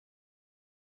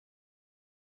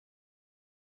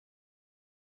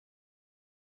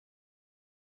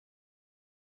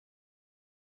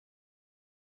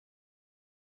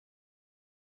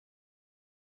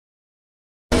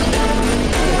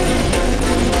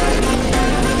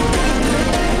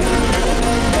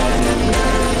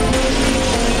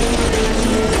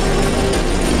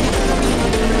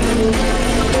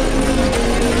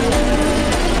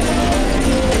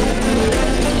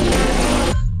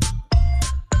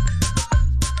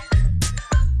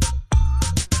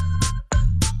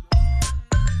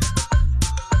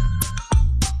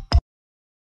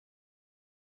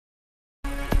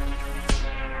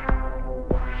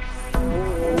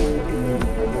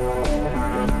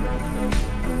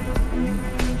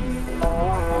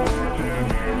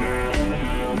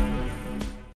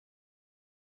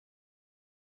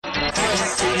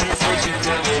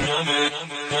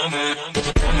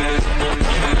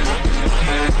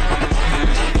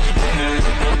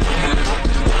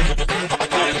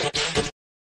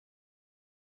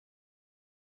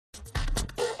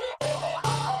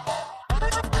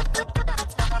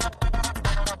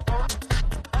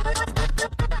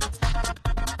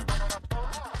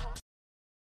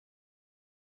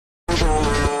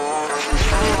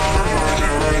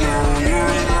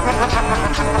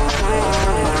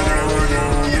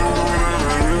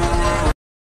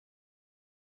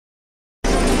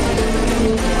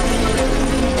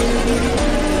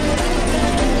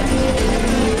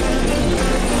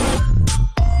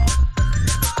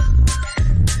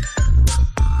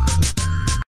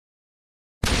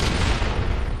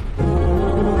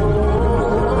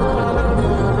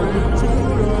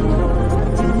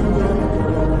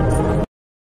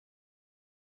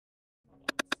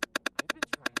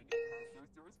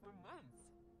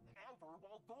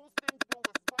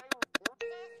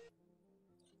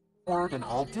And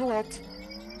I'll do it.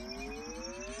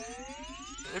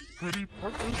 It's pretty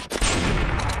perfect.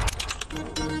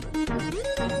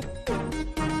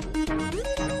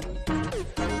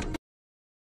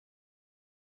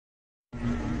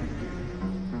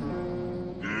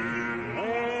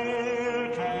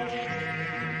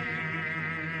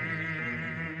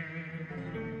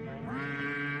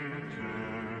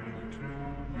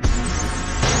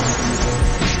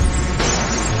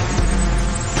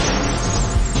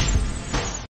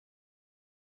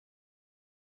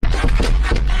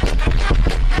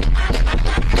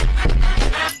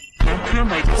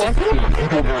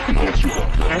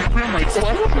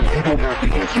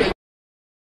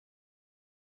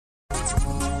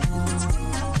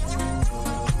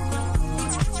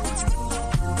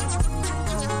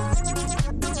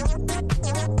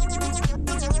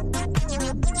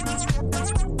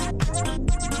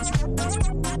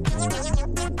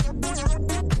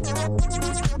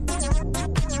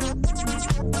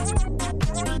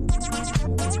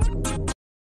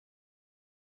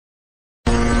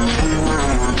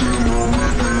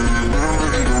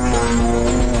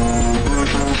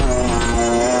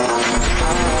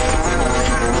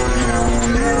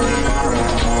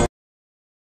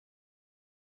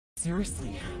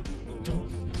 Seriously, don't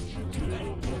do that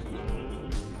again.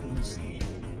 Lucy.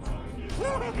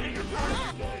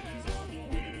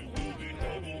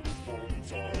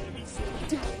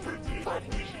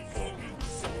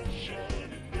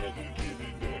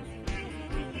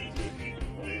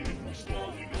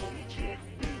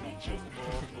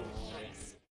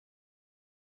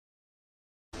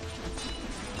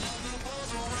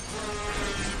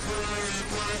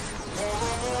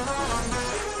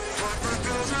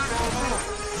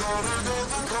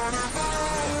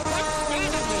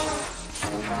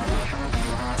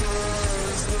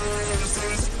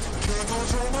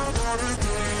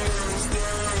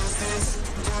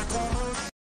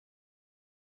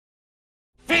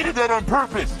 Hated that on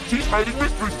purpose! She's hiding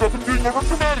mystery stuff and being over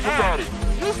dramatic about it!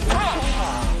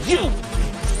 You!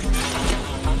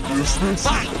 Useless?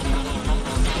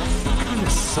 You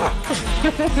suck.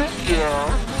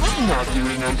 Yeah, I'm not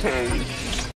doing okay.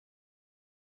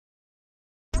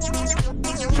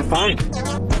 You're fine.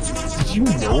 Did you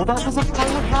know about this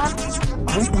pilot hack?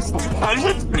 I was the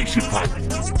pilot? Spaceship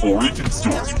Pilot. Origin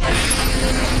story.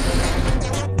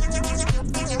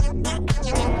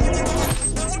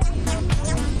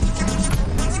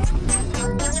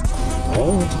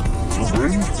 Hold the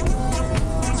ring.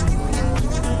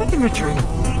 I can return a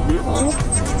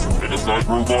Genocide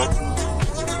robot.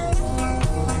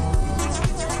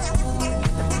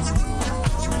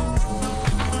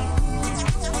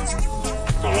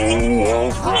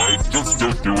 Oh, alright, just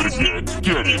don't do it again.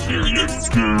 Get in here, you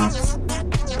goofs.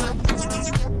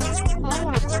 I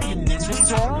want to play a ninja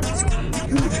star.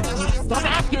 Stop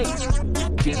asking!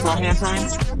 Chainsaw hand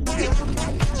signs?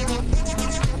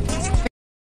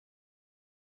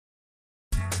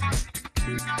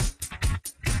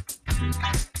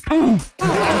 You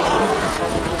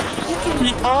can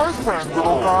be our friend,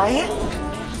 little guy.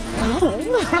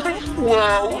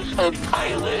 Wow, a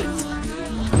pilot.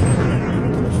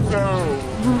 So,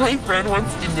 my friend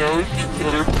wants to know if you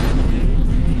killed her.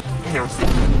 No, see.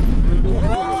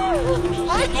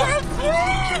 I can't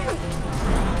swim!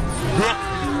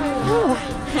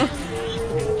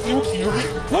 Thank you.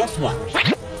 Last one.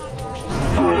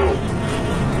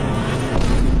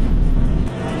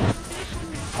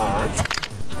 Hot.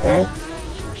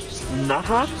 Not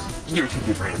hot? You're too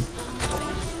different.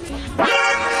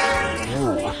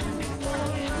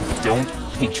 Don't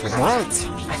patron. What?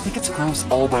 I think it's gross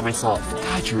all by myself.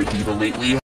 God, you're a diva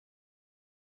lately.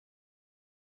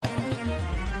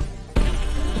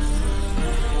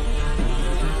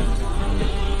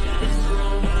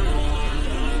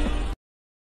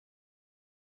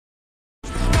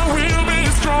 We'll be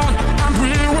strong and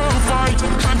we will fight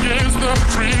against the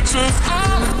creatures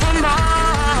of the night.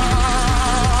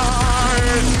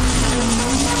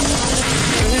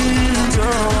 Angel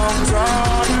of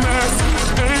darkness,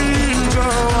 angel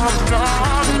of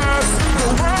darkness, the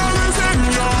world is in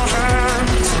your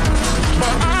hands,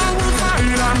 but I will fight.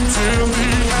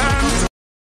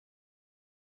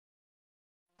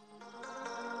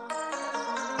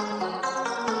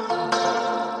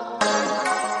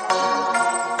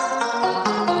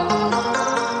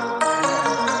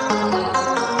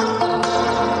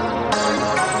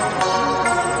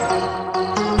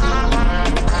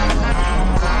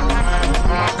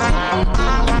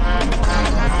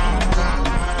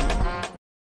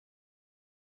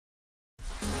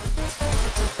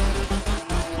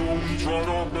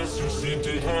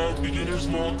 beginner's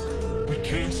luck. We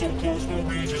came so close, but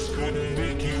we just couldn't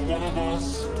make you one of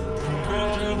us.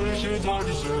 Congratulations are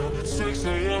deserved. At 6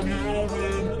 a.m. you'll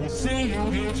win. We'll see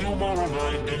you here tomorrow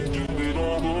night and do it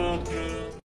all again.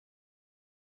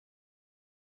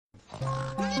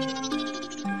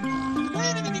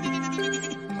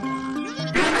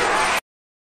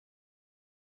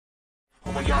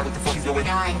 Oh my god, what the fuck is going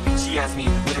on? She asked me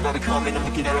when I'm gonna come, and I'm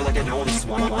looking at her like I know this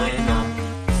one. And I'm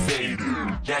faded.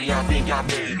 Daddy, I think I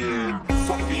made it.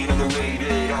 Fucking being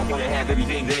underrated, I wanna have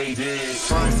everything they did.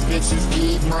 First bitches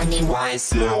need money,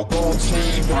 YSL, gold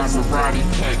chain, Maserati,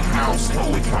 penthouse,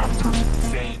 helicopter,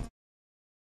 fame.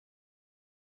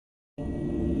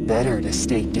 Better to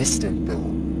stay distant,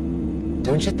 though.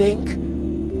 Don't you think?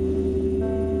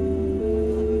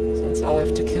 Since I'll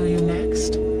have to kill you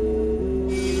next.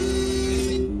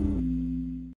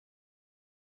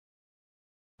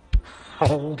 How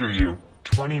old are you?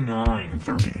 29,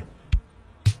 30.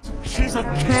 She's a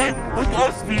kid like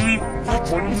us, V!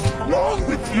 What is wrong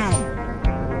with you?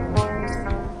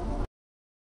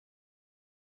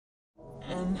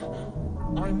 And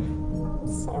I'm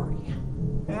sorry.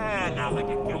 Not like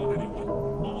you killed anyone.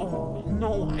 Oh,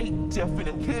 no, I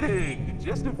definitely... Kidding!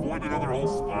 Just avoid another old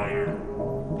spire.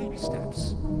 Baby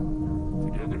steps.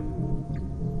 Together.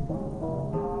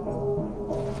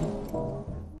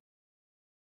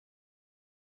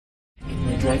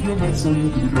 Drive your mind so you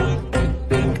don't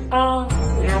think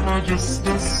Am I just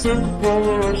a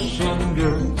simple Russian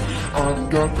girl? I've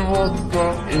got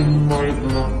vodka in my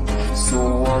blood.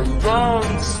 So I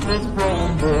dance with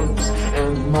brown birds,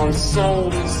 and my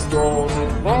soul is gone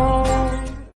above.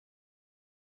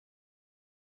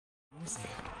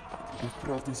 Я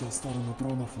правда взял сторону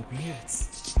дронов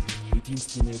убийц.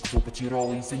 Единственный, кто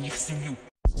потерял из-за них семью.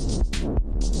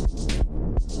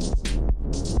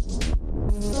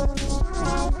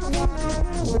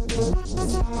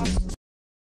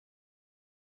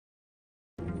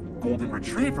 Golden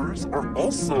retrievers are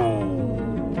also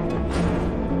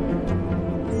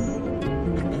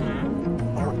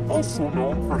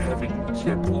known for having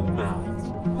gentle mouths.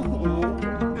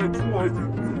 That's why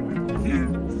they're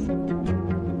cute.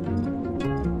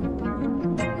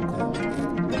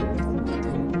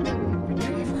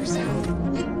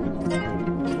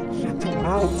 Gentle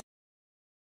mouths.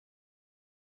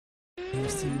 You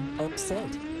seem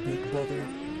upset, Big Brother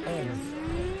M.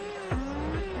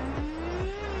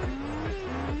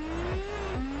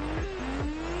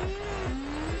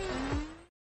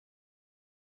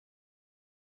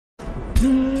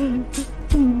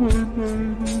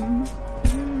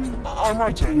 I'm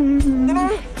right, Jay.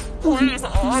 Please,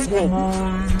 I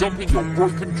won't. Dumping your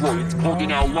broken droids,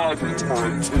 clogging our library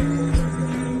tomorrow, too.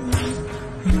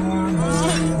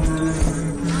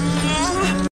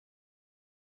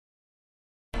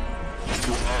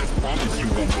 Your eyes promise you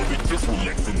won't look at this one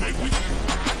next in language.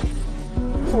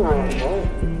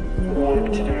 Work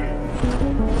to do.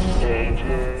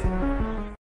 Stages.